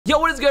Yo,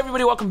 what is good,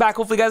 everybody? Welcome back.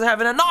 Hopefully you guys are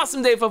having an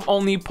awesome day full of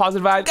only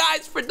positive vibes.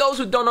 Guys, for those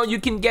who don't know, you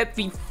can get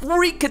the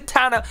free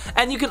katana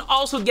and you can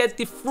also get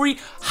the free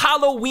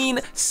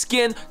Halloween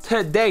skin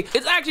today.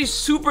 It's actually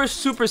super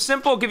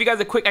simple. I'll give you guys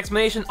a quick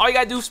explanation. All you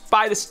gotta do is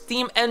buy the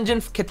Steam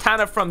Engine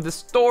katana from the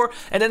store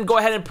and then go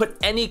ahead and put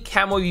any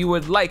camo you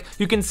would like.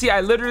 You can see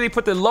I literally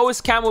put the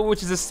lowest camo,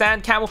 which is a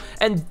sand camo,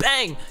 and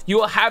bang, you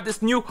will have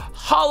this new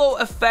hollow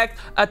effect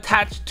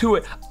attached to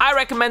it. I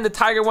recommend the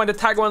tiger one. The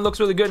tiger one looks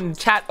really good and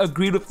chat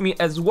agreed with me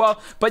as well,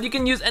 but you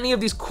can use any of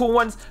these cool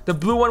ones. The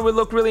blue one would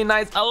look really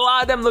nice. A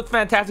lot of them look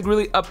fantastic,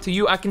 really up to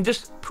you. I can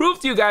just prove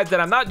to you guys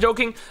that I'm not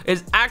joking.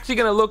 It's actually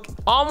gonna look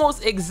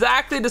almost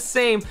exactly the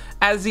same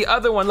as the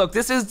other one. Look,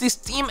 this is the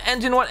Steam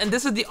Engine one and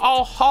this is the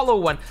all hollow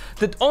one.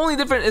 The only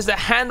difference is the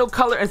handle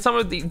color and some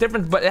of the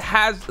difference, but it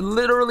has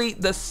literally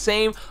the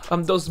same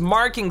those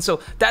markings.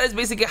 So that is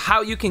basically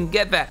how you can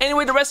get that.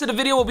 Anyway, the rest of the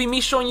video will be me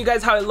showing you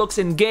guys how it looks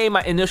in game,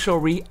 my initial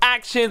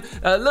reaction,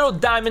 a little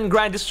diamond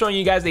grind, just showing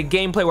you guys a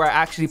gameplay where I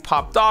actually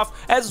popped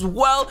off, as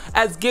well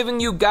as giving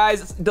you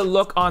guys the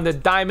look on the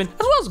diamond,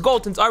 as well as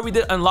gold, since I already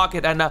did unlock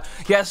it. And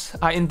yes,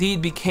 I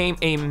indeed became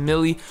a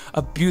melee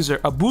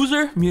abuser.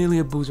 Melee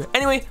abuser.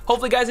 Anyway,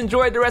 hopefully you guys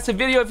enjoyed the rest of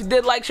the video. If you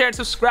did, like, share, and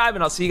subscribe,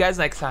 and I'll see you guys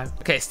next time.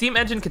 Okay, Steam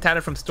Engine katana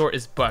from store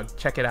is bugged.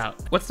 Check it out.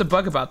 What's the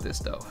bug about this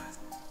though?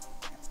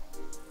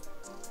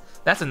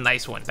 That's a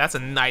nice one. That's a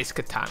nice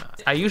katana.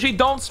 I usually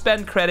don't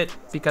spend credit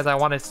because I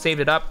want to save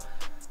it up,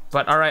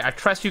 but all right, I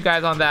trust you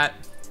guys on that.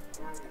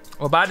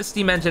 We'll buy the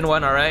Steam Engine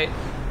one, all right?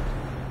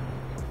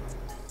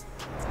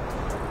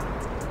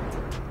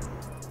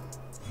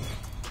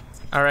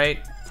 All right,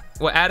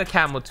 we'll add a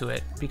camo to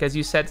it because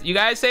you said, you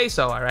guys say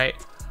so, all right?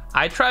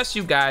 I trust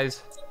you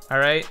guys, all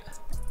right?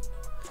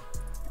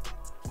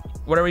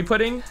 What are we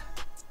putting?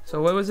 So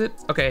what was it?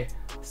 Okay,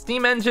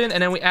 Steam Engine,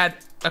 and then we add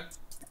a,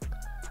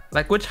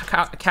 like, which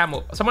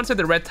camo? Someone said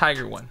the red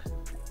tiger one.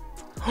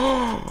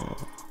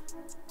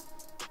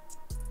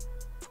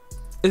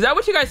 Is that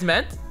what you guys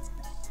meant?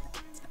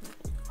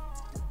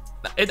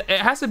 It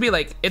has to be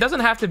like, it doesn't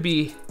have to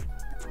be.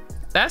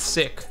 That's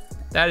sick.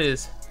 That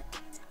is.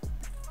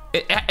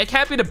 It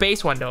can't be the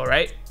base one though,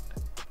 right?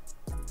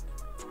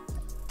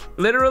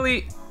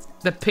 Literally,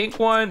 the pink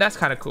one, that's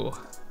kind of cool.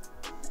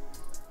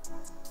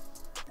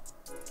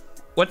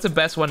 What's the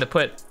best one to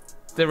put?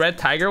 The red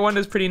tiger one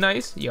is pretty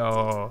nice.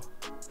 Yo,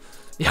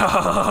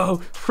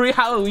 free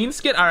Halloween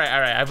skin. All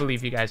right, I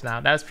believe you guys now.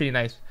 That's pretty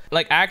nice.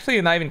 Like,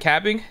 actually, not even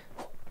capping.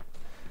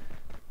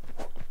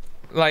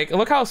 Like,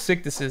 look how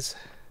sick this is.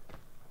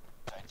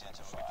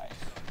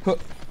 Huh.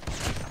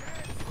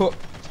 Huh.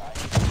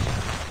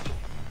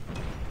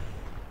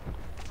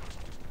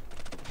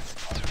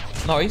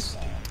 Nice.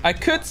 I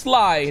could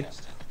slide,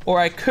 or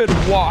I could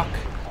walk,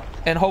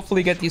 and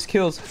hopefully get these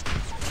kills.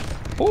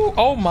 Ooh,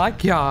 oh my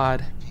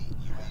god.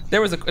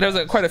 There was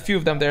quite a few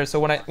of them there. So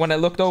when I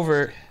looked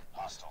over.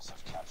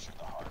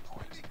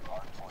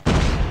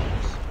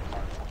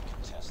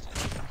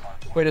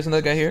 Wait, there's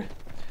another guy here.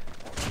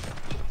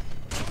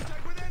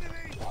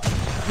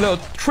 Little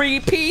tree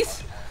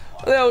piece.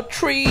 Little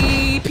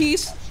tree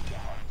piece.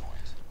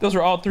 Those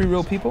are all three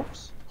real people.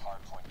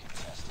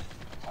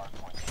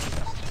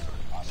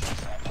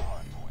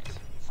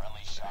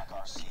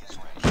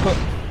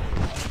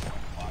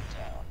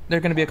 There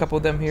are gonna be a couple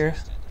of them here.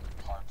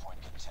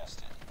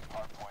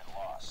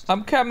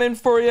 I'm coming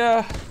for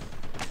ya.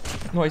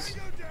 Nice.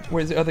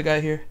 Where's the other guy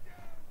here?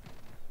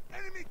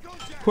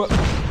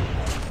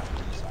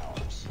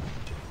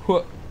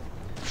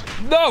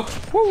 No!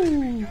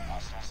 Woo!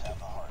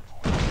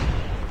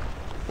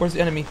 Where's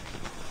the enemy?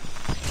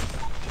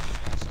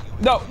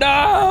 No!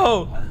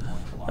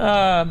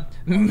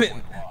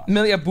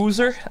 Melee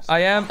abuser?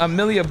 I am a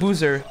melee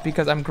abuser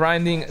because I'm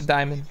grinding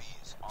diamond.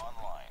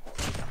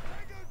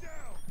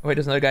 Wait,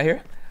 there's another guy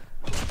here.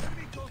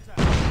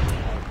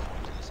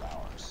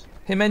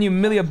 Hey man, you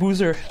melee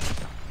abuser.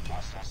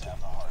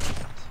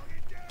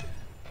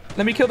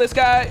 Let me kill this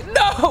guy.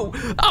 No!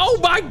 Oh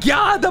my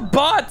god, the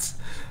bots!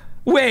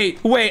 Wait,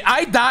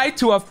 I died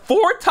to a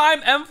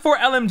 4-time M4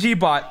 LMG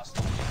bot.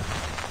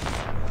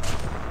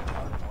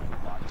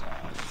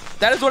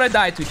 That is what I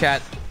died to,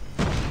 chat.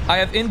 I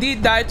have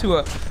indeed died to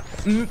a...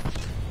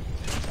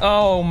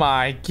 Oh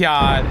my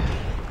god.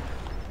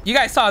 You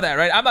guys saw that,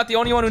 right? I'm not the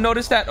only one who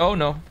noticed that. Oh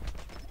no.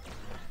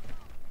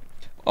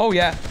 Oh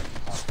yeah.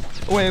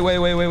 Wait.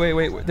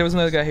 There was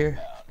another guy here.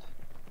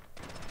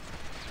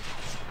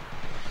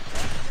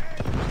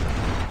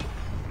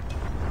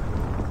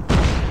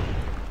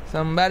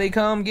 Somebody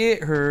come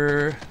get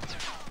her.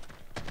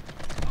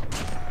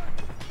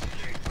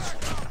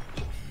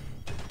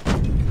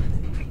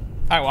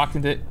 I walked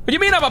into it. What do you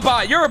mean I'm a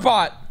bot? You're a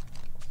bot.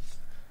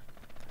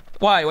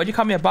 Why? What'd you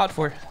call me a bot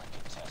for?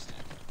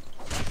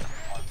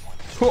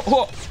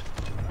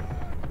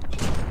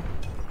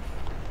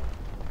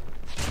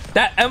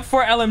 That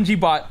M4 LMG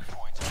bot.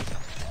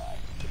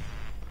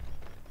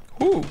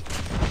 Ooh.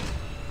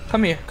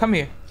 Come here.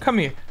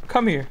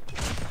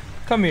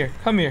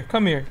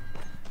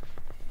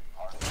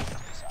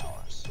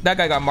 That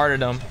guy got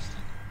martyrdom.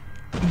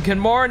 Good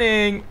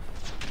morning.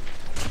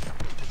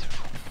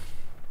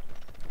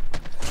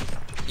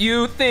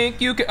 You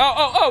think you can?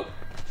 Oh!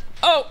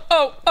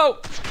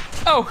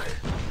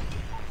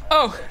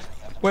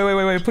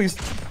 Wait, please.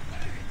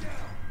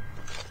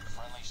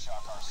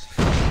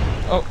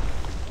 Oh.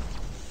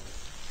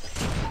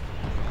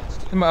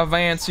 I'm gonna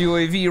advance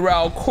UAV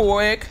real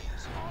quick.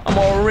 I'm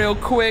all real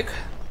quick.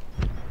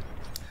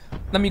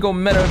 Let me go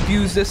meta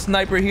abuse this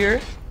sniper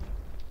here.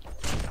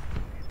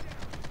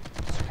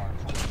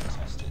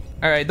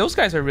 All right, those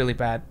guys are really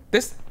bad.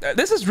 This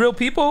is real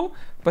people,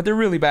 but they're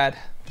really bad.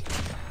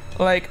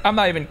 Like, I'm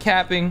not even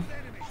capping.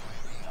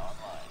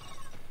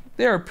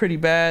 They are pretty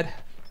bad.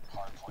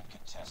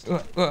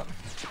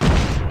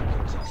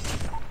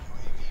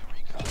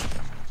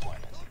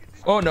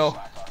 Oh no.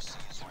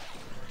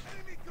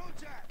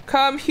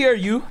 Come here,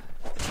 you.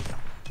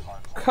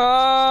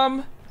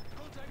 Come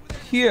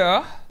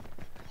here.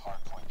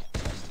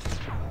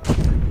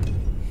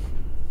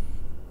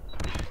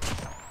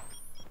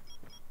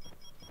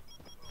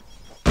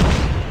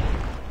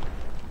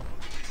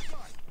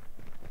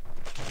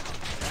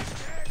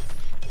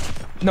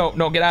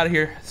 No, get out of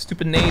here.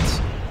 Stupid nades.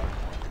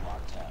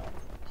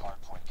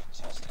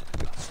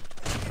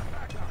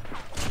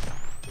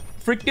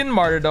 Freaking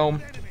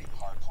martyrdom.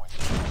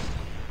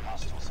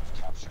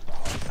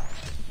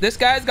 This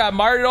guy's got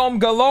martyrdom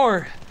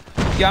galore.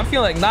 Yeah, I'm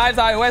feeling like Knives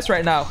iOS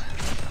right now.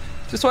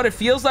 Just what it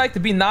feels like to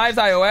be Knives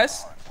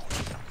iOS.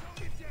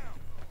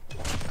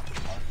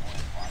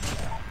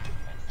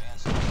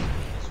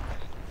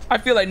 I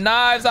feel like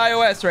Knives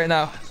iOS right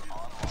now.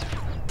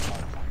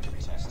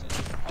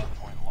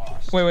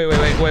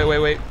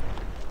 Wait.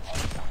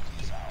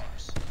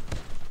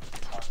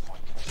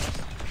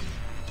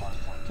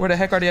 Where the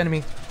heck are the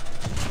enemy?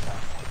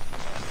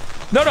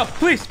 No,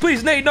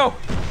 please, nade, no.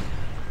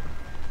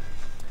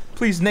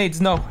 Please, nades,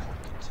 no.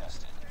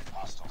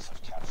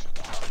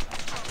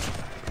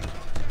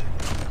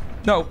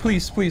 No,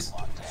 please.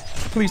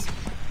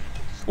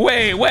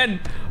 Wait, when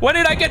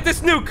did I get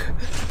this nuke?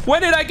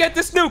 When did I get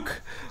this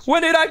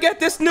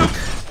nuke?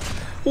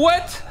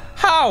 What?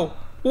 How?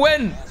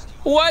 When?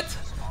 What?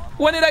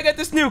 When did I get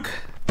this nuke?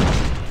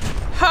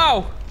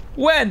 How?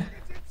 When?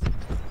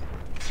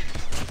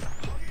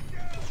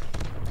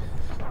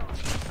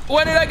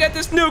 When did I get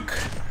this nuke?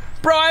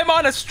 Bro, I'm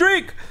on a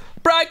streak.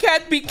 Bro, I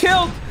can't be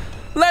killed.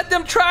 Let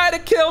them try to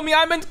kill me.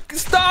 I'm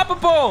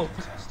unstoppable.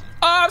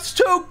 I'm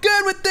so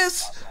good with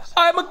this.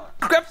 I'm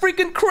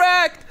freaking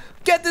cracked.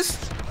 Get this.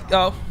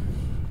 Oh.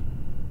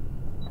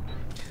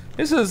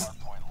 This is.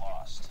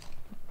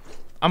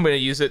 I'm gonna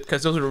use it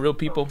because those are the real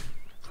people.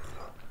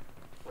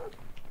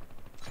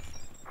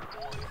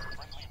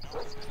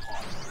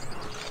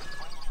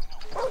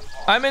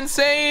 I'm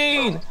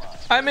insane.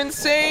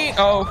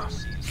 Oh.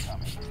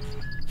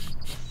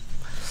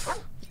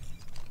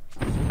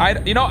 I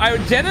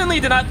genuinely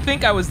did not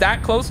think I was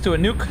that close to a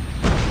nuke.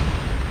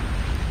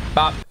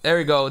 Bop. There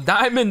we go.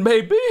 Diamond,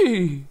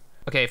 baby.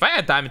 Okay, if I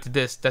add diamond to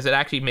this, does it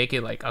actually make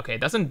it like, okay,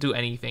 it doesn't do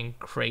anything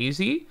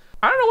crazy?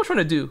 I don't know which one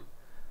to do.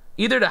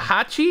 Either the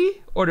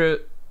Hachi or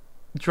the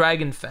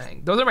Dragon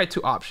Fang. Those are my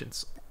two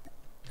options.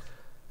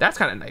 That's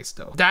kind of nice,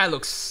 though. That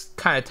looks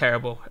kind of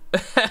terrible.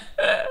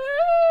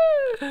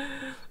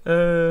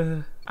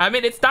 I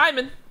mean, it's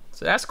diamond,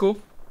 so that's cool.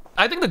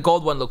 I think the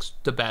gold one looks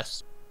the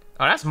best.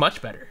 Oh, that's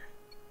much better.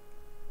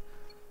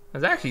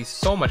 That's actually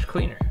so much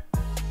cleaner.